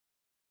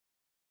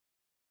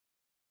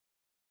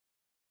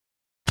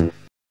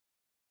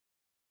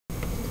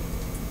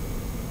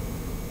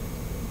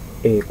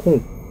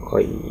今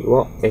回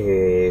は、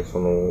そ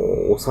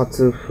の、お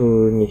札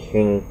風に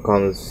変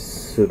換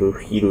する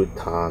フィル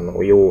ター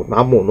のよう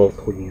なもの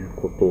という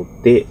こと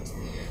で、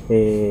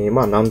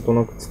まあ、なんと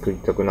なく作り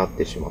たくなっ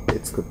てしまって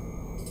作っ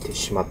て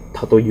しまっ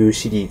たという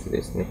シリーズ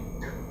ですね。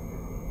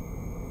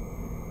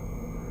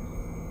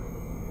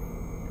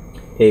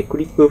ク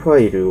リップフ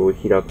ァイルを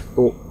開く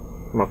と、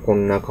まあ、こ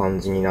んな感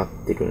じになっ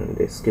てるん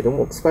ですけど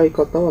も、使い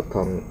方は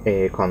簡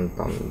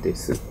単で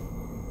す。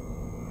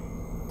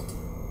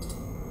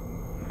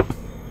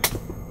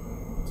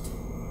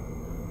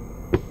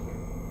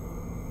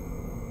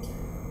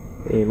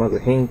まず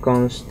変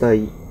換した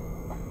い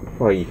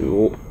ファイル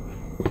を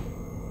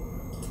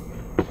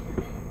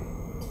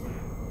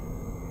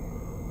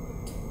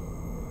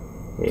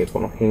こ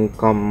の変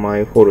換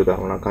前フォルダ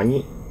の中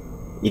に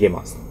入れ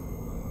ます。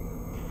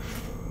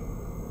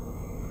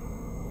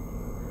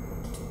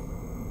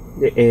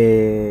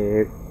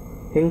で、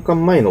変換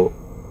前の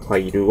フ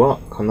ァイルは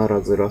必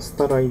ずラス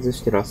タライズ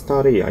してラスタ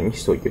ーレイヤーに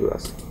しておいてくだ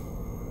さい。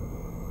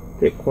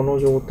で、この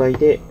状態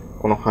で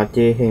この波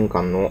形変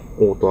換の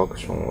オートアク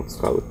ションを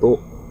使うと、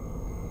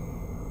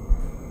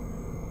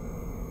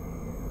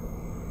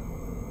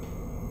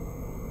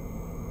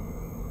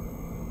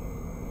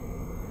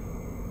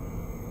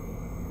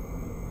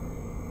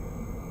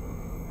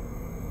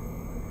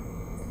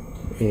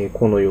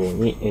このよう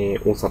に、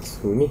お札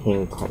風に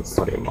変換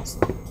されます。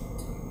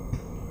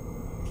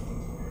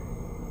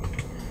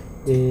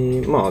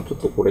で、まあちょっ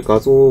とこれ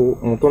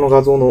元の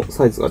画像の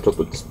サイズがちょっ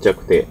とちっちゃ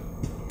くて、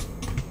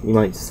い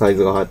まいちサイ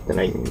ズが入って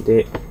ないん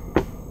で、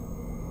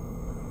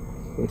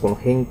この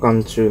変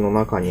換中の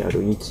中にあ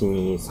る1、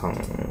2、3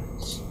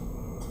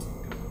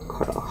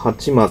から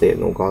8まで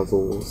の画像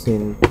を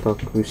選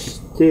択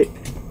して、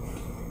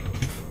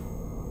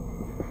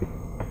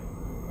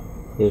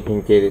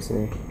変形です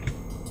ね。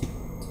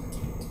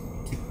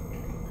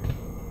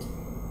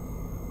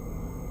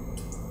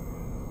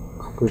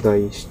拡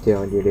大して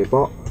あげれ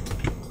ば、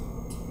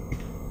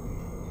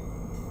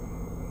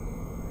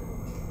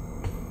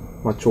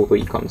まあ、ちょうど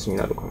いい感じに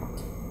なるかな。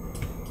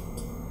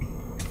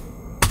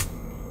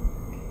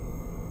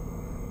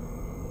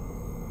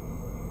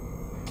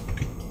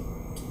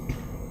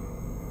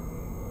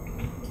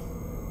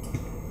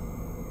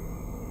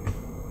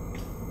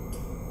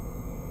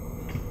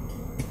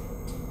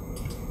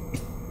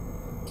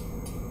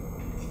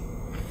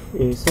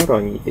さ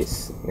らにで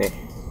すね、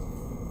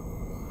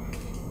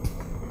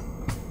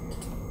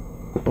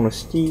この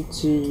式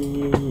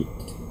1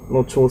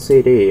の調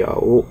整レイヤー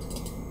を、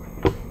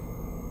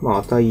ま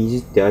あ、値いじ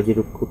ってあげ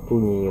ること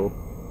によ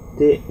っ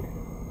て、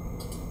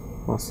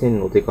まあ、線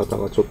の出方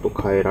がちょっと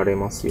変えられ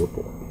ますよ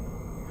と。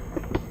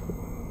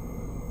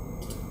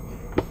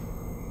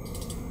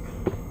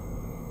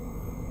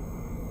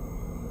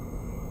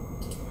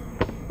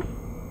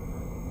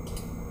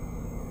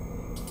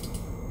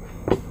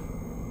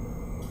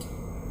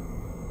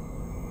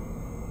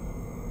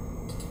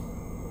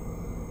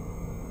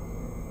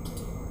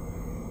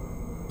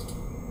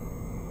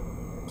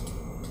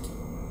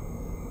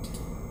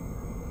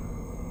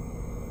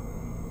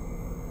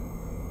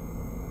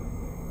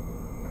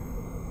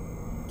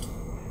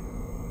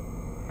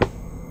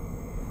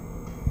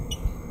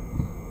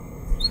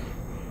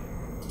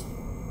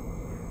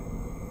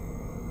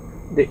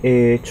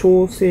で、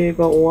調整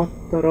が終わっ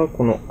たら、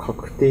この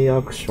確定ア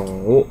クショ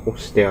ンを押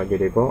してあげ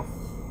れば、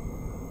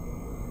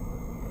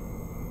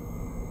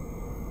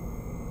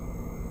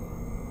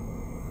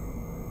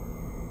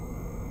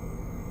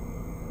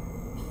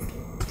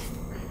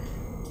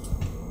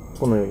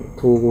このように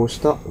統合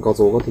した画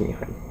像が手に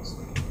入ります。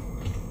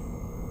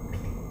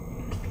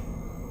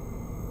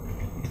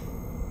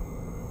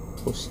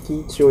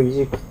式1を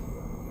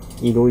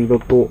いろいろ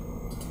と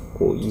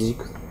こういじ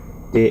くっ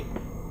て、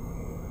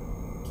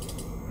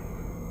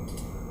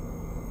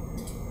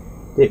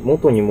で、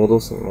元に戻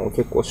すにも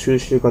結構収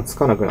集がつ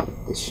かなくなっ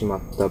てしまっ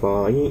た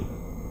場合、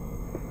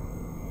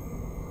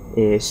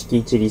式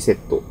1リセッ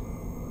ト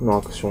の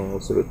アクションを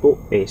すると、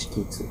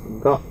式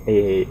1が、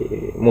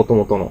元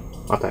々の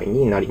値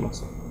になりま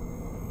す。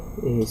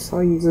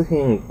サイズ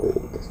変更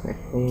ですね。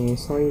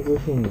サイ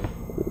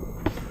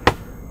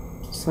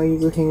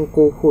ズ変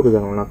更フォルダ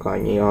の中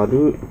にあ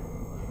る、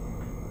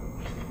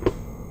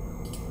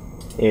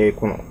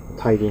この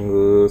タイリン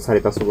グされ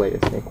た素材で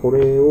すね。こ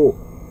れを、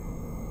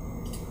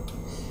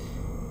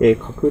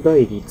拡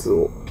大率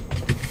を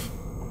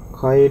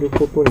変える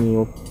ことに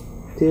よ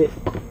って、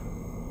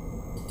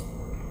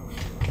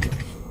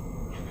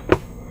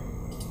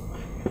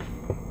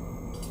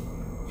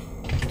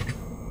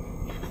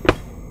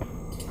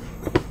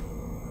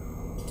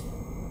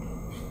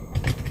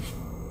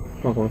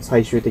まあ、この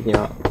最終的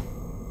な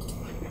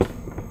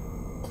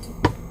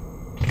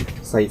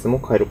サイズも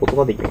変えること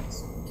ができま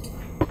す。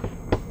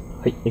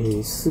はい、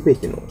すべ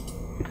ての、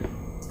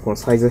この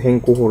サイズ変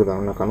更フォルダ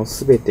の中の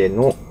すべて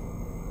の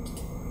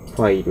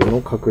ファイル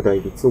の拡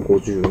大率を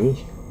50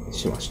に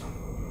しました。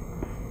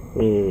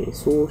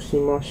そうし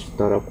まし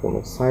たら、こ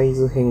のサイ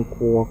ズ変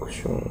更アク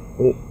ション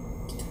を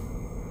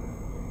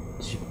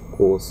実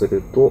行す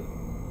ると、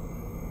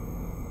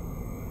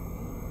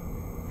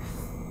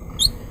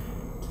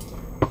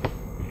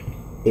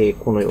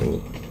このよう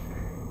に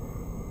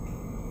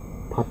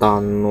パター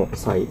ンの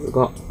サイズ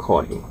が変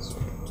わります。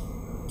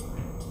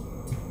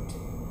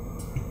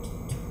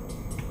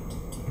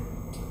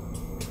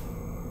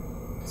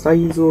サ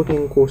イズを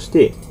変更し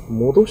て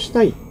戻し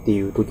たいって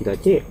いう時だ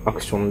けア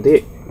クション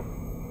で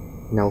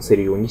直せ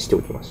るようにして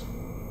おきまし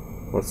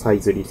た。サイ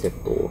ズリセッ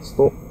トを押す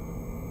と、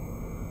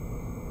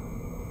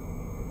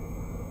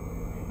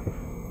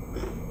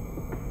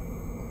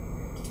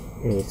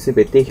す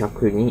べて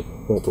100に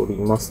戻り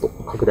ますと、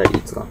拡大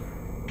率が。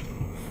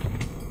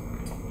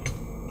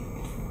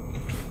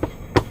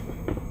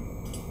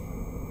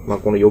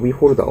この予備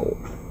フォルダを、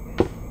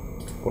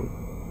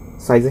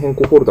サイズ変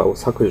更フォルダを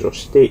削除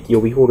して、予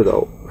備フォルダ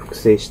を複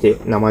製して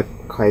名前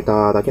変え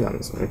ただけなん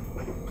ですよね。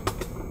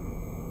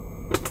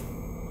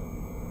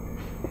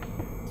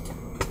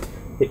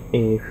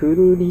で、フ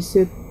ルリ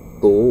セッ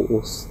トを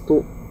押す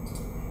と、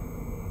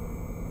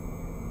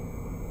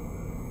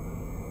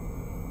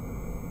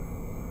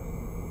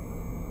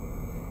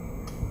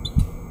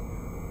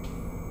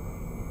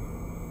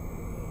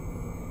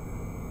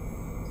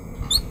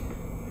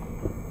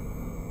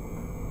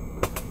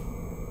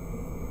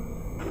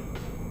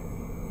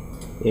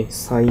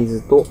サイ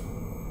ズ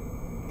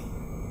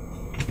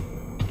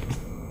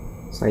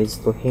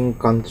と変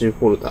換中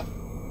フォルダ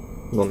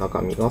の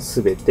中身が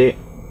すべて、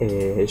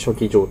初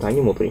期状態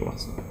に戻りま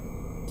す。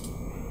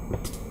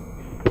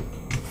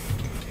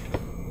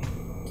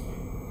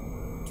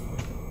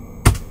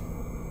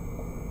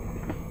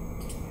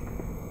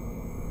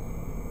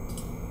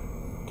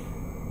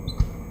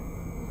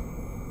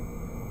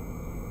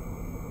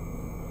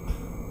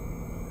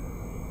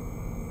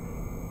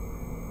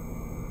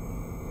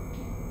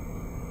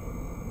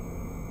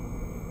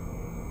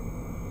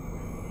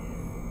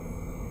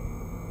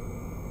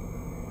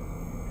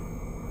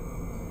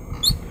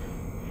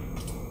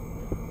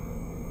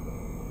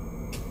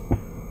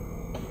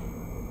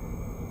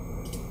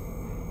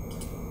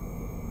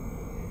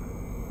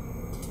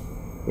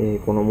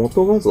この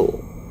元画像を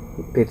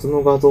別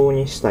の画像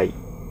にしたい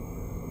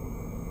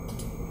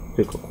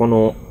というか、こ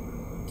の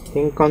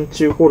変換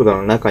中フォルダ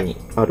の中に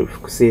ある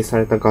複製さ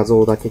れた画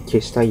像だけ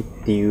消したいっ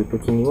ていう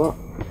時には、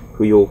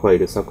不要ファイ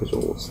ル削除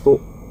を押すと、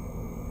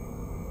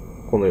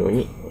このよう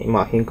に、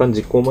変換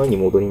実行前に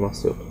戻りま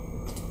すよと。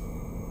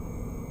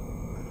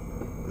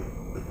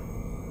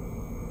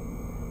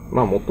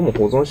もっとも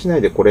保存しな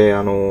いでこれ、フ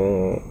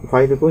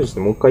ァイル閉じて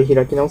もう一回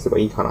開き直せば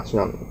いい話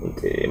なん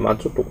で、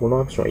ちょっとこの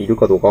アクションはいる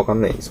かどうかわか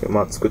んないんですけ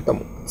ど、作っ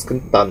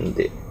たん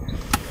で、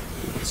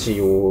一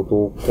応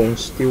同梱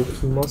してお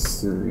きま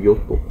すよ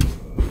と。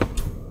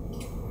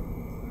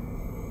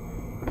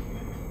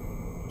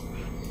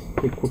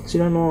で、こち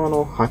ら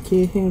の波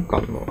形変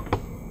換の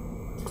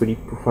クリッ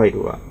プファイ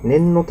ルは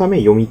念のため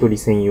読み取り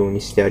専用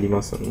にしてあり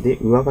ますので、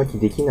上書き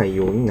できない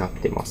ようになっ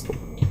てますと。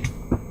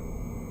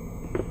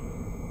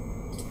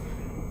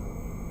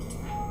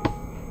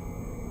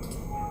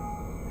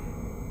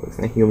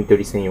読み取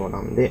り専用な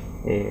んで、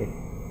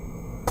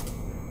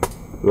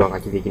上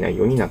書きできない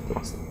ようになって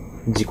ます。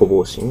事故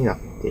防止になっ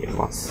てい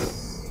ま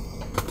す。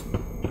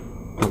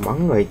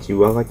万が一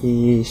上書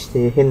きし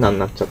て変なに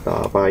なっちゃっ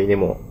た場合で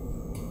も、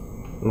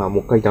もう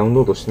一回ダウン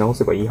ロードし直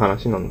せばいい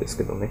話なんです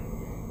けどね。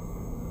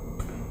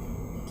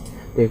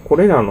で、こ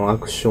れらのア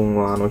クション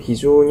は、非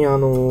常にフ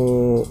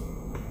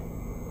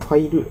ァ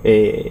イル、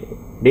レ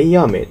イ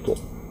ヤー名と、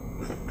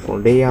こ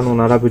のレイヤーの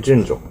並ぶ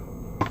順序、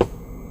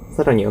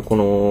さらにはこ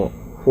の、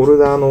フォル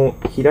ダーの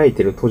開い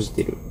てる閉じ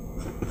てる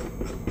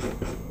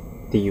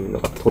っていうの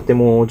がとて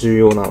も重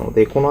要なの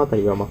で、このあた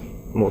りはも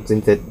う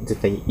絶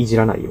対にいじ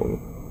らないように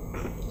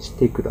し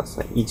てくだ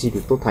さい。いじ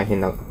ると大変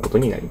なこと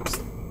になりま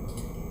す。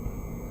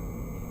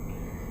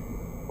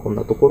こん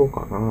なところ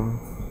かな。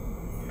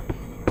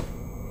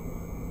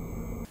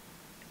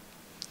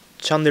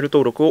チャンネル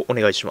登録をお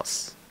願いしま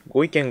す。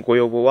ご意見ご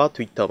要望は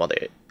Twitter ま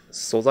で。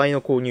素材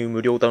の購入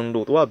無料ダウン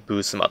ロードはブ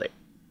ースまで。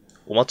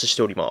お待ちし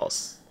ておりま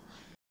す。